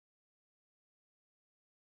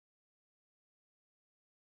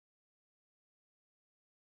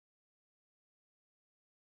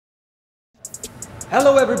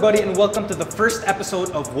Hello everybody and welcome to the first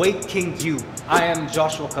episode of Whey King You. I am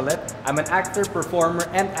Joshua Colette. I'm an actor, performer,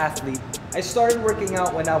 and athlete. I started working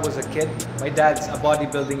out when I was a kid. My dad's a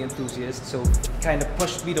bodybuilding enthusiast, so he kind of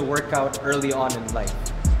pushed me to work out early on in life.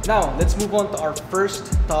 Now, let's move on to our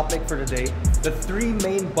first topic for today. The three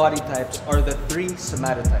main body types are the three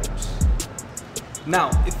somatotypes.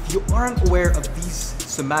 Now, if you aren't aware of these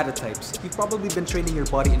somatotypes, you've probably been training your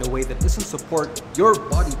body in a way that doesn't support your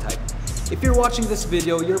body type. If you're watching this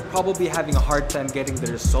video, you're probably having a hard time getting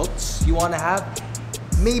the results you want to have.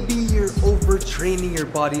 Maybe you're overtraining your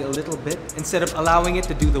body a little bit instead of allowing it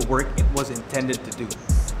to do the work it was intended to do.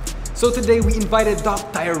 So today we invited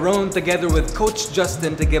Doc Tyrone together with Coach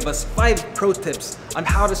Justin to give us 5 pro tips on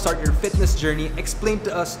how to start your fitness journey, explain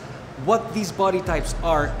to us what these body types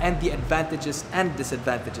are and the advantages and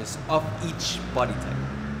disadvantages of each body type.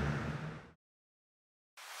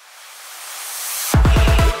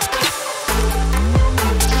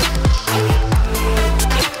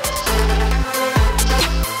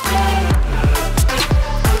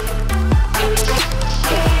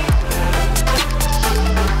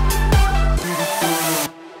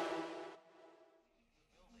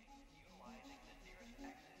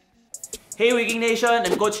 Hey Waking Nation,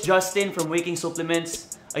 I'm Coach Justin from Waking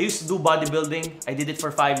Supplements. I used to do bodybuilding. I did it for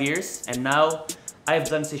 5 years and now I've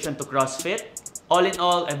transitioned to CrossFit. All in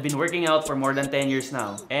all, I've been working out for more than 10 years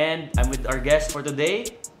now. And I'm with our guest for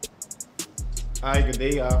today. Hi, good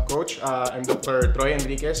day, Coach. I'm Dr. Troy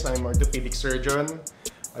Enriquez. I'm an orthopedic surgeon.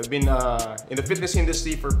 I've been in the fitness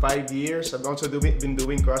industry for 5 years. I've also been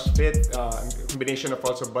doing CrossFit, a combination of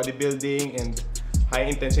also bodybuilding and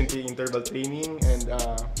high-intensity interval training, and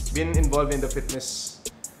been involved in the fitness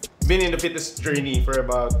journey for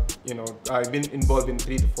about, I've been involved in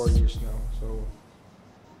 3 to 4 years now. So,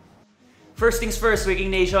 First things first, Waking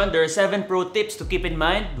Nation, there are 7 pro tips to keep in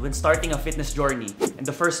mind when starting a fitness journey. And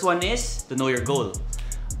the first one is to know your goal.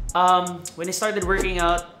 When I started working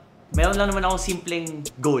out, meron lang naman akong simpleng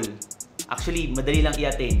goal. Actually, madali lang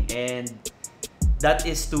i-attain, and that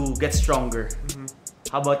is to get stronger.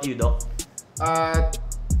 How about you, Doc?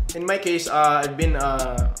 In my case, I've been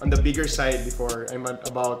on the bigger side before. I'm at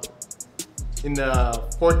about in the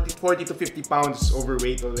 40 to 50 pounds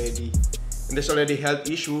overweight already. And there's already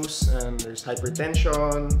health issues, and there's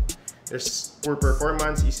hypertension, there's poor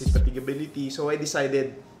performance, easy fatigability. So I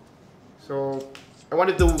decided, I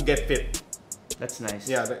wanted to get fit. That's nice.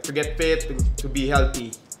 Yeah, to get fit, to be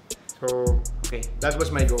healthy. So Okay, that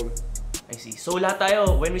was my goal. I see. So lahat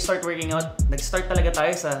tayo, when we start working out, nag-start talaga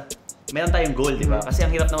tayo sa meron tayong goal, di ba? Kasi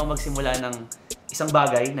ang hirap naman magsimula ng isang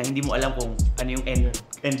bagay na hindi mo alam kung ano yung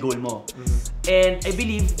end goal mo. And I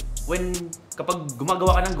believe, kapag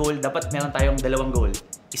gumagawa ka ng goal, dapat meron tayong dalawang goal.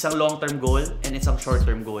 Isang long-term goal and isang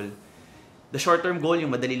short-term goal. The short-term goal,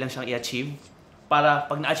 yung madali lang siyang i-achieve. Para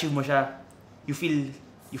pag na-achieve mo siya, you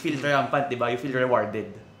feel triumphant, di ba? You feel rewarded.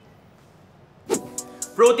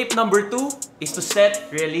 Pro tip number 2 is to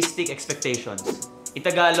set realistic expectations. In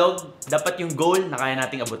Tagalog, dapat yung goal na kaya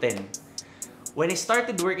nating abutin. When I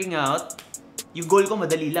started working out, yung goal ko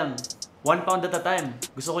madali lang. 1 pound at a time.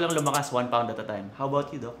 Gusto ko lang lumakas 1 pound at a time. How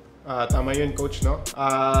about you, Doc? Tama yun, Coach, no?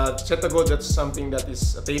 Set a goal that's something that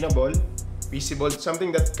is attainable, feasible,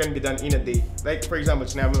 something that can be done in a day. Like, for example,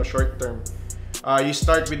 sinabi mo short term. You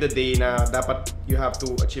start with the day na dapat you have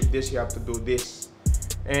to achieve this, you have to do this.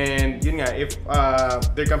 And yun nga, if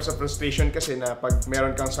there comes a frustration kasi na pag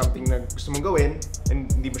meron kang something na gusto mong gawin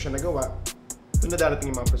and hindi mo siya nagawa, doon na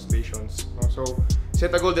darating yung mga frustrations. No? So,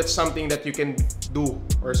 set a goal that's something that you can do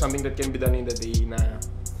or something that can be done in the day na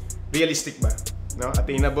realistic ba? No?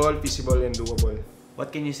 Attainable, feasible, and doable.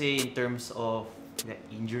 What can you say in terms of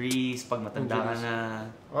injuries, pag matanda ka na,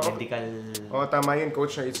 medical... Tama yun,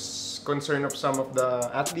 Coach. It's concern of some of the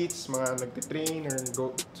athletes, mga nagtitrain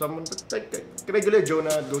or someone like regular Joe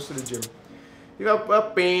na goes to the gym. If you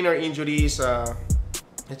have pain or injuries,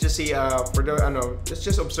 let's just say let's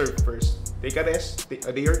just observe first. Take a rest, take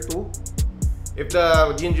a day or 2. If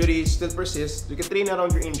the injury still persists, you can train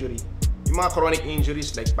around your injury. Yung mga chronic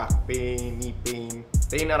injuries like back pain, knee pain,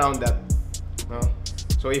 train around that. No?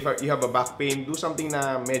 So if you have a back pain, do something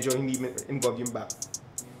na medyo hindi involve yung back.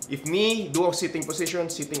 If knee, do a sitting position,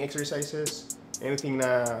 sitting exercises, anything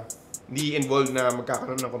na hindi involved na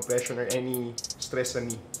magkakaroon ng compression or any stress sa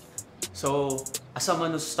knee. So, as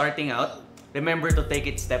someone who's starting out, remember to take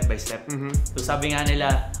it step by step. So sabi nga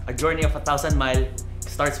nila, a journey of 1,000 miles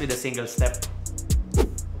starts with a single step.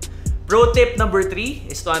 Pro tip number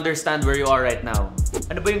 3 is to understand where you are right now.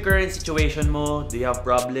 Ano ba yung current situation mo? Do you have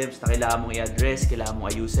problems na kailangan mong i-address, kailangan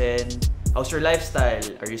mong ayusin? How's your lifestyle?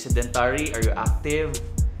 Are you sedentary? Are you active?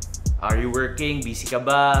 Are you working? Busy ka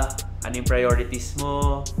ba? Ano yung priorities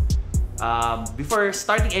mo? Before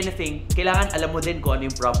starting anything, kailangan alam mo din kung ano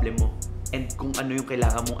yung problem mo and kung ano yung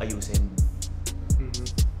kailangan mong ayusin.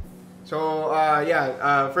 So,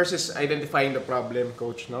 first is identifying the problem,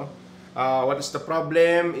 coach, no? What is the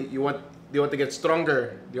problem? Do you want to get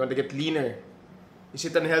stronger? Do you want to get leaner? Is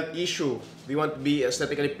it a health issue? Do you want to be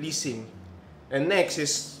aesthetically pleasing? And next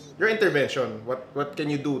is your intervention. What can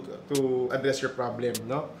you do to address your problem,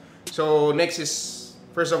 no? So, next is,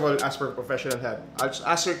 first of all, ask for professional help.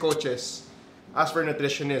 Ask your coaches, ask for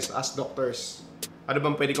nutritionists, ask doctors. Ano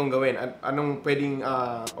bang pwede kong gawin? Anong pwedeng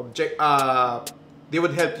they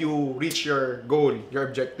would help you reach your goal, your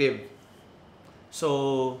objective.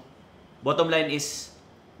 So, bottom line is,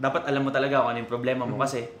 dapat alam mo talaga kung ano yung problema mo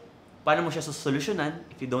kasi paano mo siya sosolusyonan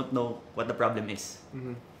if you don't know what the problem is.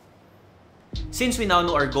 Since we now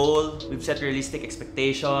know our goal, we've set realistic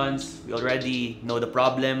expectations, we already know the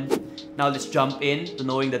problem, now let's jump in to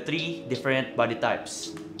knowing the 3 different body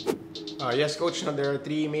types. Yes, coach, there are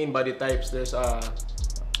 3 main body types. There's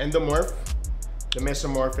endomorph, the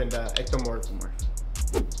mesomorph, and the ectomorph.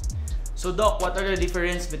 So Doc, what are the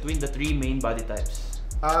difference between the 3 main body types?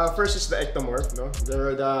 First is the ectomorph, no?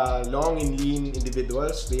 They're the long and lean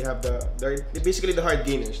individuals. They're basically the hard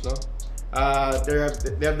gainers, no? They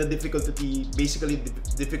have the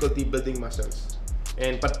difficulty building muscles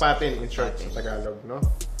and patpatin in short sa Tagalog, no?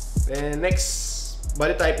 And next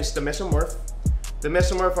body type is the mesomorph. The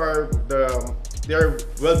mesomorph they are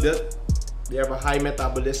well built. They have a high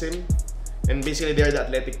metabolism, and basically they are the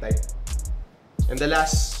athletic type. And the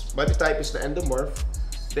last body type is the endomorph.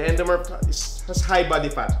 The endomorph has high body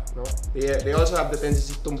fat, no? They also have the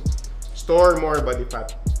tendency to store more body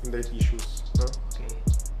fat in their tissues, no?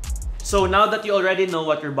 So now that you already know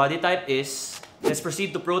what your body type is, let's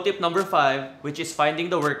proceed to pro tip number 5, which is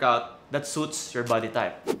finding the workout that suits your body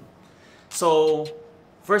type. So,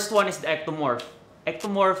 first one is the ectomorph.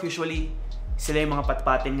 Ectomorph, usually, sila yung mga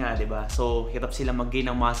patpatin nga, di ba? So, hirap sila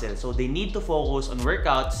mag-gain ng muscle. So, they need to focus on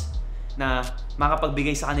workouts na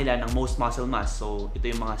makapagbigay sa kanila ng most muscle mass. So, ito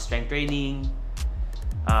yung mga strength training,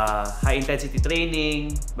 high intensity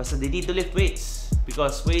training, basta they need to lift weights.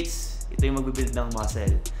 Because weights, ito yung magbibuild ng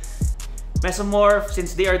muscle. Mesomorph,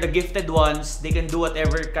 since they are the gifted ones, they can do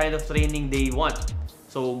whatever kind of training they want.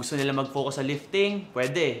 So, gusto nila mag-focus sa lifting,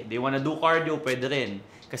 pwede. They wanna do cardio, pwede rin.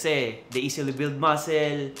 Kasi, they easily build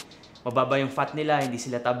muscle, mababa yung fat nila, hindi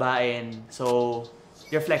sila tabain. So,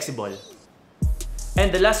 you're flexible. And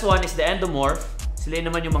the last one is the endomorph. Sila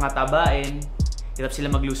naman yung mga tabain, hirap sila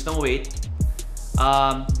mag-lose ng weight.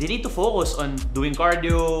 They need to focus on doing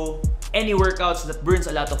cardio, any workouts that burns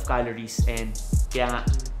a lot of calories. And kaya nga,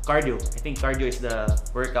 cardio. I think cardio is the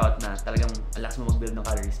workout na talagang alas mo mag-build ng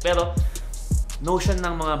calories. Pero, notion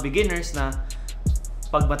ng mga beginners na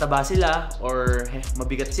pag mataba sila or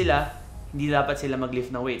mabigat sila, hindi dapat sila mag-lift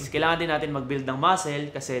ng weights. Kailangan din natin mag-build ng muscle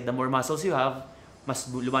kasi the more muscles you have, mas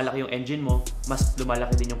lumalaki yung engine mo, mas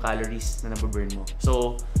lumalaki din yung calories na nababurn mo.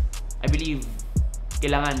 So, I believe,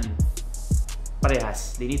 kailangan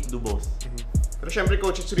parehas. They need to do both. Pero syempre,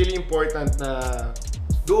 coach, it's really important na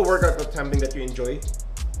do a workout of something that you enjoy.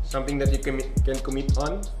 Something that you can commit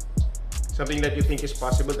on, something that you think is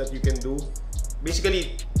possible that you can do.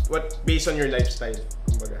 Basically, based on your lifestyle,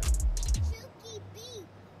 kumbaga.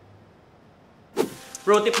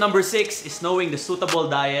 Pro tip number 6 is knowing the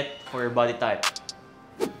suitable diet for your body type.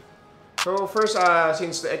 So first,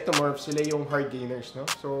 since the ectomorphs, sila yung hard gainers, no?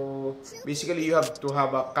 So basically, you have to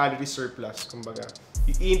have a calorie surplus, kumbaga.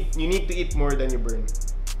 You need to eat more than you burn.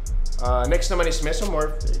 Next naman is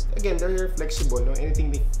mesomorph. Again, they're flexible, no? Anything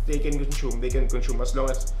they can consume as long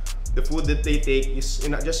as the food that they take is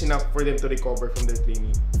just enough for them to recover from their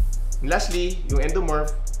training. And lastly, yung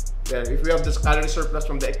endomorph, if we have this calorie surplus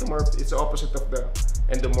from the ectomorph, it's the opposite of the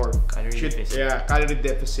endomorph. Calorie deficit. Yeah, calorie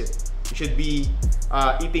deficit. You should be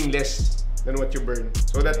eating less than what you burn.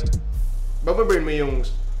 So that, bababurn mo yung,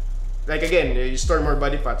 like again, you store more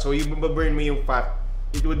body fat. So you bababurn mo yung fat,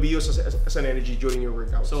 it would be used as an energy during your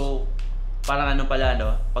workout. So, parang ano pala,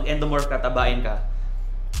 no? Pag endomorph ka, tabain ka,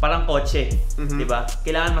 parang kotse, di ba?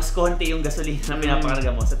 Kailangan mas konti yung gasolina na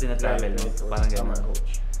pinapakarga mo sa tinatravel mo. Parang gano'n.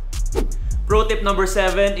 Pro tip number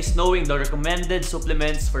 7 is knowing the recommended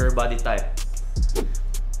supplements for your body type.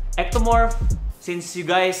 Ectomorph, since you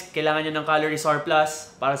guys kailangan nyo ng calorie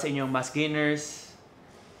surplus para sa inyong mass gainers,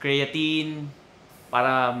 creatine,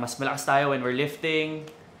 para mas malakas tayo when we're lifting.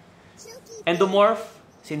 Endomorph,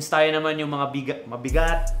 since tayo naman yung mga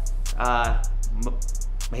mabigat,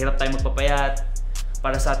 mahirap tayo magpapayat,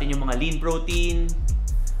 para sa atin yung mga lean protein,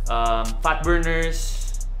 fat burners,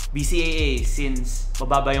 BCAA, since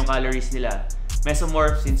mababa yung calories nila.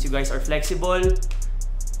 Mesomorph, since you guys are flexible,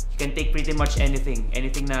 you can take pretty much anything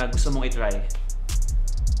na gusto mong itry.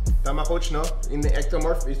 Tama, coach, no? In the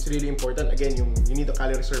ectomorph, it's really important. Again, you need a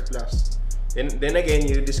calorie surplus. And then again,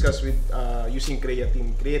 you discuss with using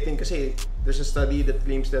creatine. Creatine kasi there's a study that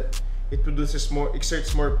claims that it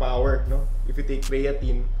exerts more power, no? If you take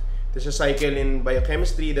creatine, there's a cycle in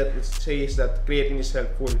biochemistry that says that creatine is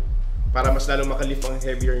helpful para mas lalong makalift ang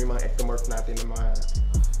heavier yung mga ectomorph natin ng mga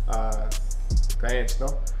clients,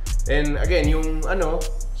 no? And again, yung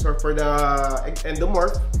so for the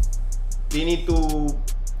endomorph, they need to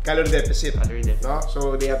calorie deficit. No?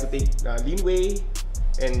 So they have to take lean whey,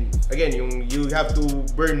 and again, you have to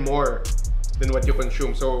burn more than what you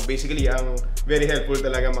consume. So basically, ang very helpful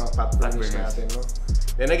talaga mga fat burners natin, no?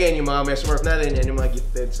 Then again, yung mga mesomorph natin, yan yung mga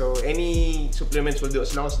gifted. So any supplements will do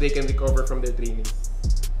as long as they can recover from their training.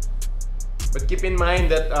 But keep in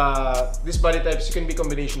mind that these body types can be a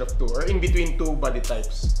combination of two or in between two body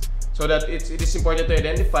types. So that it is important to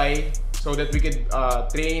identify so that we could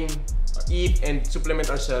train, eat, and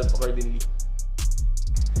supplement ourselves accordingly.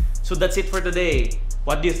 So that's it for today.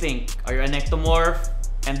 What do you think? Are you an ectomorph,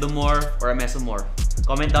 endomorph, or a mesomorph?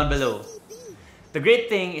 Comment down below. The great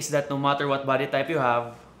thing is that no matter what body type you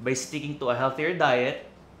have, by sticking to a healthier diet,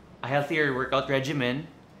 a healthier workout regimen,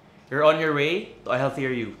 you're on your way to a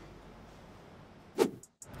healthier you.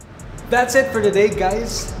 That's it for today,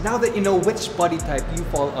 guys. Now that you know which body type you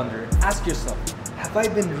fall under, ask yourself, have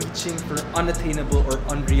I been reaching for unattainable or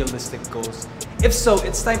unrealistic goals? If so,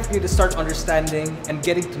 it's time for you to start understanding and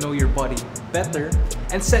getting to know your body better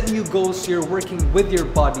and set new goals so you're working with your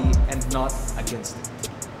body and not against it.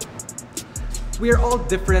 We are all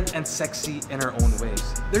different and sexy in our own ways.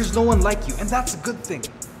 There's no one like you, and that's a good thing.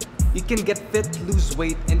 You can get fit, lose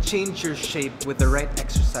weight, and change your shape with the right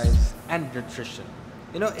exercise and nutrition.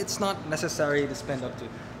 You know, it's not necessary to spend up to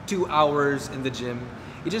 2 hours in the gym.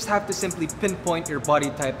 You just have to simply pinpoint your body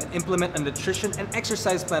type and implement a nutrition and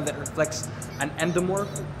exercise plan that reflects an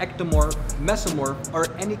endomorph, ectomorph, mesomorph,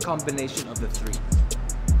 or any combination of the three.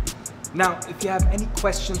 Now, if you have any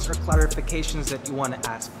questions or clarifications that you want to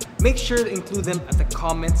ask, make sure to include them at the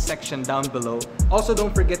comment section down below. Also,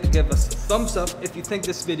 don't forget to give us a thumbs up if you think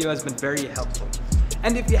this video has been very helpful.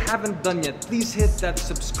 And if you haven't done yet, please hit that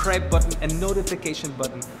subscribe button and notification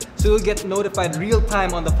button so you'll get notified real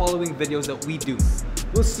time on the following videos that we do.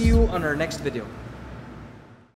 We'll see you on our next video.